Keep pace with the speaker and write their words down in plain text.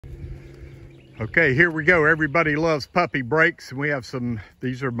Okay, here we go. Everybody loves puppy breaks, and we have some.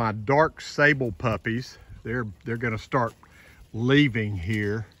 These are my dark sable puppies. They're going to start leaving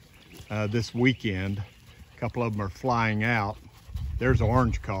here this weekend. A couple of them are flying out. There's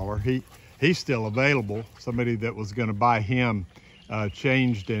Orange Collar. He's still available. Somebody that was going to buy him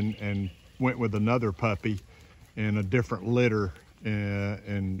changed and went with another puppy in a different litter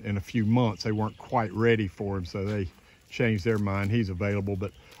in a few months. They weren't quite ready for him, so they changed their mind. He's available,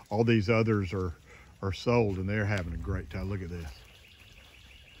 but all these others are sold, and they're having a great time. Look at this.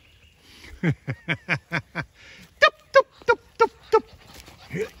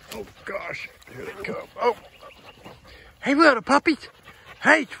 Oh gosh, here they come. Oh, hey little puppies.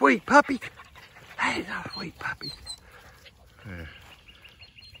 Hey sweet puppies. Hey little sweet puppies. Yeah.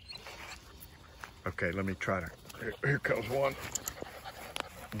 Okay, let me try to, here comes one.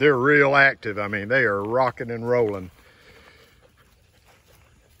 They're real active. I mean, they are rocking and rolling.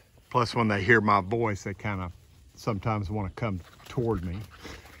 Plus, when they hear my voice, they kind of sometimes want to come toward me.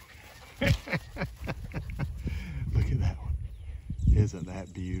 Look at that one. Isn't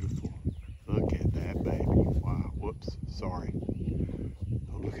that beautiful? Look at that baby. Wow. Whoops. Sorry.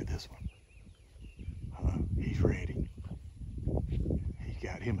 Oh, look at this one. He's ready. He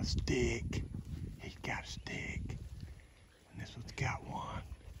got him a stick. He's got a stick. And this one's got one.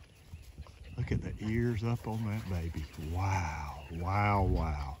 Look at the ears up on that baby. Wow. Wow,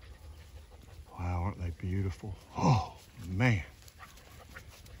 wow. Wow, aren't they beautiful? Oh, man.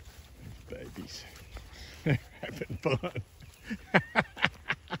 These babies. They're having fun.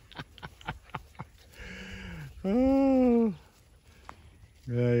 Oh,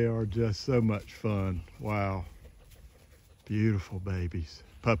 they are just so much fun. Wow. Beautiful babies.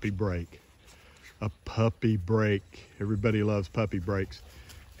 Puppy break. A puppy break. Everybody loves puppy breaks.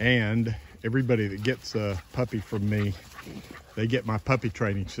 And everybody that gets a puppy from me, they get my puppy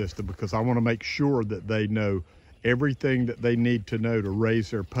training system, because I want to make sure that they know everything that they need to know to raise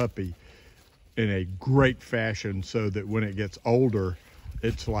their puppy in a great fashion, so that when it gets older,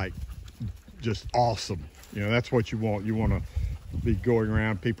 it's like just awesome. You know, that's what you want. You want to be going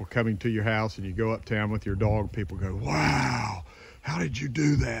around, people coming to your house, and you go uptown with your dog, people go, wow, how did you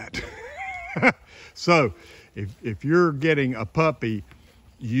do that? So if you're getting a puppy,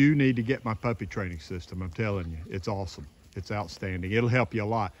 you need to get my puppy training system. I'm telling you, it's awesome. It's outstanding. It'll help you a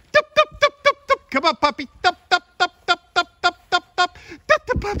lot. Tup, tup, tup, tup, tup. Come on, puppy. Tup, tup, tup, tup, tup, tup, tup, tup. Tup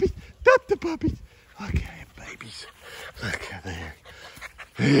the puppies. Tup the puppies. Look at him, babies. Look at there.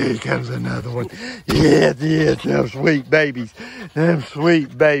 Here comes another one. Yes, yes, them sweet babies. Them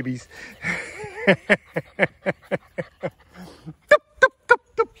sweet babies. Tup, tup, tup,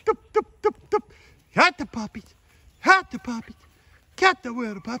 tup, tup, tup, tup, tup. Got the puppies. Got the puppies. Got the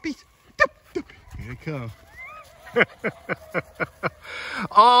little puppies. Tup, tup. Here they come.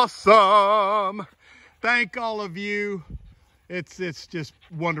 Awesome. Thank all of you. It's just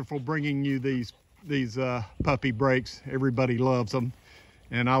wonderful bringing you these puppy breaks. Everybody loves them,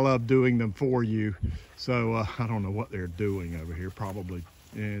 and I love doing them for you. So I don't know what they're doing over here. Probably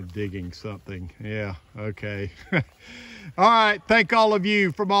digging something. Yeah, okay. All right, thank all of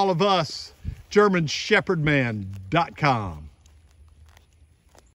you from all of us. GermanShepherdman.com.